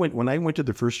 Like when I went to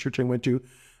the first church I went to,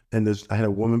 and I had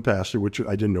a woman pastor, which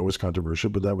I didn't know was controversial,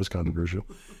 but that was controversial.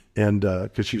 And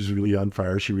because she was really on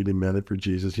fire, she really meant it for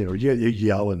Jesus. You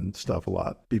yell and stuff a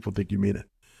lot. People think you mean it.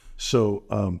 So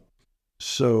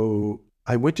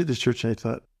I went to this church, and I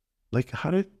thought, like,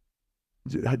 who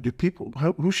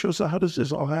shows up? How does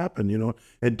this all happen?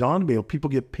 It dawned on me, people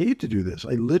get paid to do this.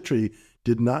 I literally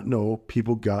did not know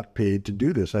people got paid to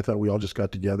do this. I thought we all just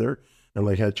got together and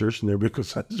had church, and everybody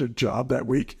goes, that's their job that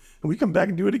week, and we come back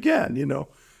and do it again.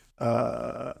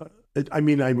 I'm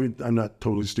not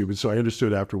totally stupid, so I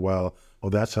understood after a while,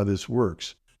 that's how this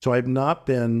works. So I've not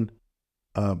been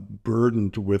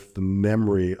burdened with the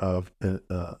memory of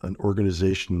an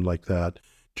organization like that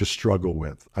to struggle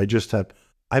with. I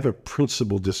have a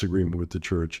principal disagreement with the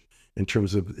church in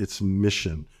terms of its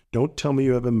mission. Don't tell me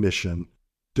you have a mission.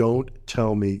 Don't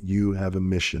tell me you have a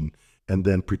mission and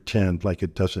then pretend like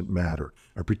it doesn't matter,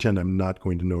 or pretend I'm not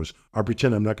going to notice, or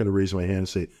pretend I'm not going to raise my hand and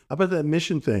say, how about that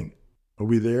mission thing? Are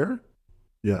we there?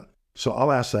 Yeah. So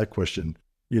I'll ask that question,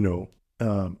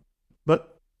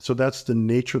 but so that's the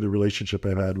nature of the relationship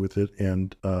I've had with it.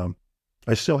 And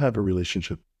I still have a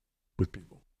relationship with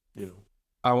people,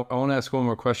 I want to ask one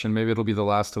more question. Maybe it'll be the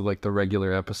last of the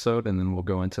regular episode, and then we'll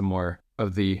go into more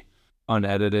of the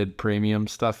unedited premium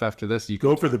stuff after this. You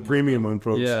go for the premium one,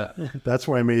 folks. Yeah. That's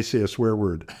why I may say a swear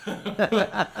word.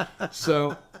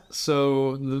 So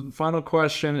So the final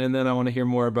question, and then I want to hear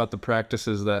more about the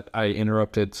practices that I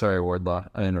interrupted. Sorry, Wardlaw,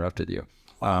 I interrupted you.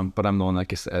 But I'm the one that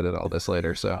gets to edit all this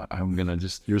later, so I'm going to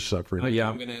just... You're suffering. Oh, yeah,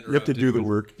 I'm going to interrupt you have to do the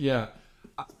work. Yeah.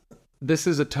 This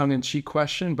is a tongue-in-cheek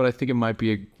question, but I think it might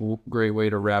be a great way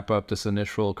to wrap up this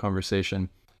initial conversation.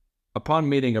 Upon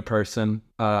meeting a person,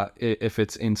 if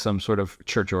it's in some sort of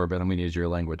church orbit, I'm going to use your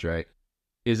language, right?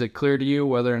 Is it clear to you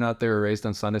whether or not they were raised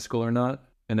in Sunday school or not?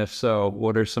 And if so,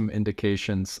 what are some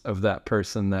indications of that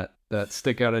person that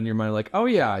stick out in your mind? Like, oh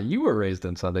yeah, you were raised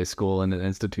in Sunday school in an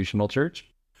institutional church?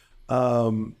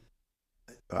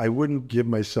 I wouldn't give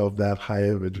myself that high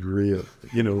of a degree of,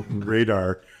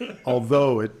 radar,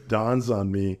 although it dawns on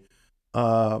me.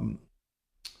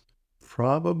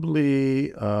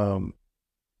 Probably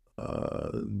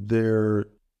they're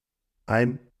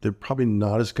probably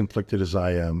not as conflicted as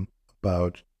I am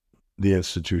about the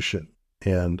institution.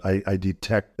 And I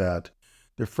detect that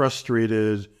they're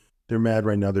frustrated, they're mad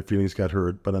right now, their feelings got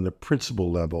hurt, but on the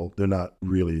principle level, they're not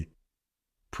really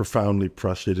profoundly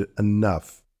frustrated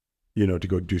enough, to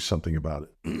go do something about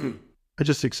it. I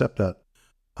just accept that.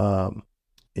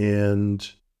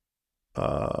 And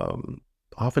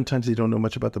oftentimes they don't know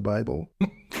much about the Bible.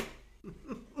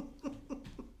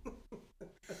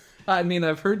 I mean,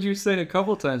 I've heard you say a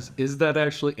couple times, is that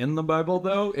actually in the Bible,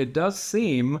 though? It does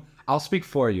seem, I'll speak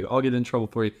for you, I'll get in trouble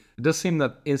for you. It does seem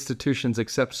that institutions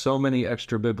accept so many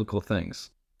extra biblical things,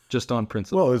 just on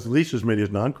principle. Well, at least as many as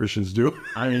non-Christians do.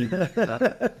 I mean,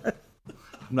 I'm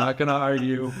not going to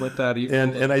argue with that either.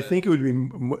 And I think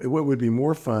what would be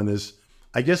more fun is,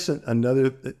 I guess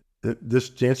this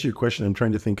to answer your question, I'm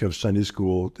trying to think of Sunday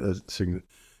school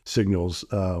signals.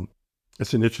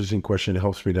 It's an interesting question. It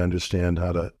helps me to understand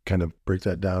how to kind of break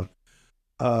that down.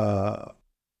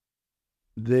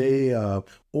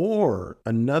 Or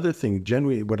another thing,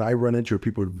 generally what I run into are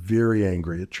people who are very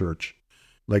angry at church,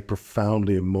 like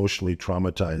profoundly emotionally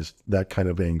traumatized, that kind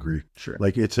of angry. Sure.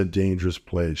 Like it's a dangerous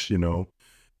place, and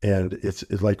it's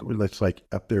like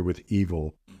up there with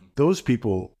evil. Mm-hmm. Those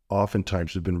people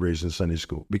oftentimes have been raised in Sunday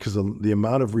school because the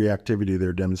amount of reactivity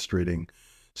they're demonstrating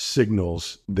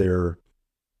signals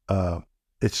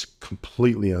it's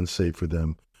completely unsafe for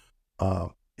them.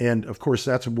 And of course,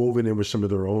 that's woven in with some of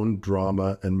their own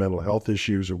drama and mental health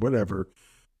issues or whatever.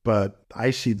 But I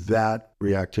see that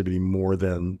reactivity more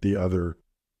than the other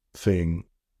thing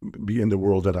in the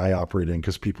world that I operate in,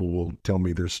 because people will tell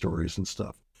me their stories and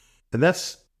stuff. And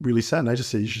that's really sad. And I just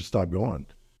say, you should stop going.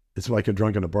 It's like a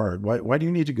drunk in a bar. Why do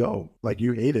you need to go? Like,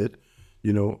 you hate it.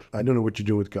 I don't know what you're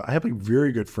doing with God. I have a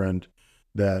very good friend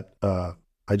that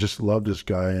I just love this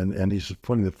guy. And he's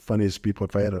one of the funniest people.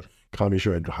 If I had a comedy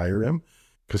show, I'd hire him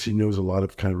because he knows a lot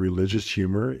of kind of religious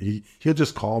humor. He'll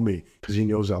just call me because he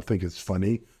knows I'll think it's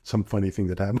funny, some funny thing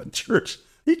that happened at church.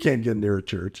 He can't get near a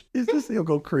church. He'll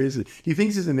go crazy. He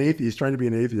thinks he's an atheist. He's trying to be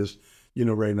an atheist,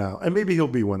 right now. And maybe he'll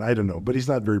be one. I don't know. But he's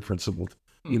not very principled,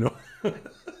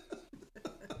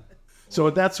 So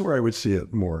that's where I would see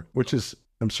it more, which is,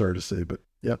 I'm sorry to say, but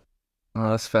yeah.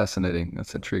 Oh, that's fascinating.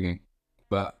 That's intriguing.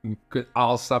 But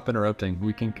I'll stop interrupting.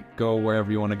 We can go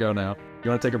wherever you want to go now. You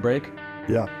want to take a break?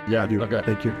 Yeah, I do. Okay.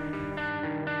 Thank you.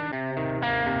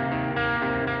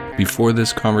 Before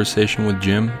this conversation with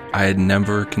Jim, I had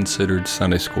never considered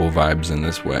Sunday school vibes in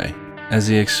this way. As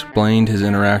he explained his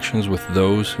interactions with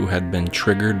those who had been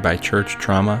triggered by church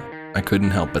trauma, I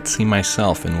couldn't help but see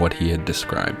myself in what he had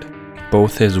described.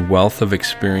 Both his wealth of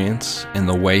experience and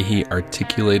the way he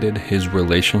articulated his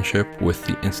relationship with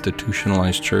the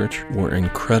institutionalized church were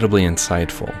incredibly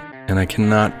insightful, and I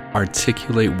cannot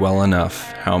articulate well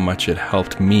enough how much it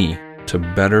helped me to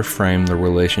better frame the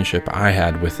relationship I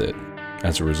had with it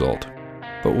as a result.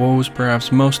 But what was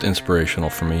perhaps most inspirational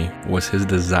for me was his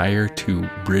desire to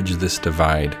bridge this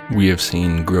divide we have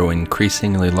seen grow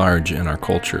increasingly large in our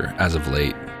culture as of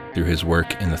late through his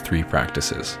work in the 3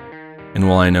 practices. And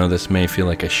while I know this may feel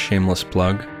like a shameless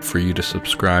plug for you to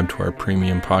subscribe to our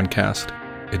premium podcast,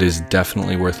 it is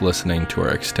definitely worth listening to our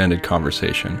extended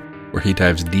conversation where he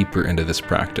dives deeper into this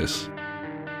practice.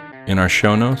 In our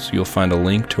show notes, you'll find a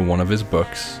link to one of his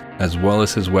books, as well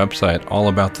as his website all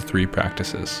about the 3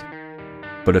 practices.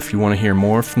 But if you want to hear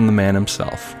more from the man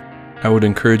himself, I would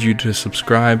encourage you to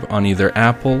subscribe on either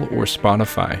Apple or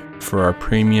Spotify for our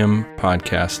premium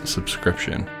podcast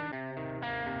subscription.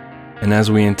 And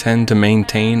as we intend to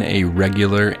maintain a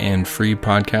regular and free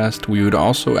podcast, we would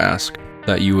also ask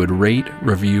that you would rate,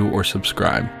 review, or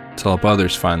subscribe to help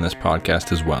others find this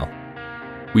podcast as well.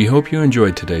 We hope you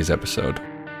enjoyed today's episode.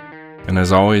 And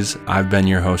as always, I've been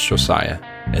your host, Josiah,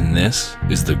 and this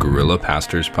is the Guerrilla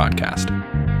Pastors Podcast.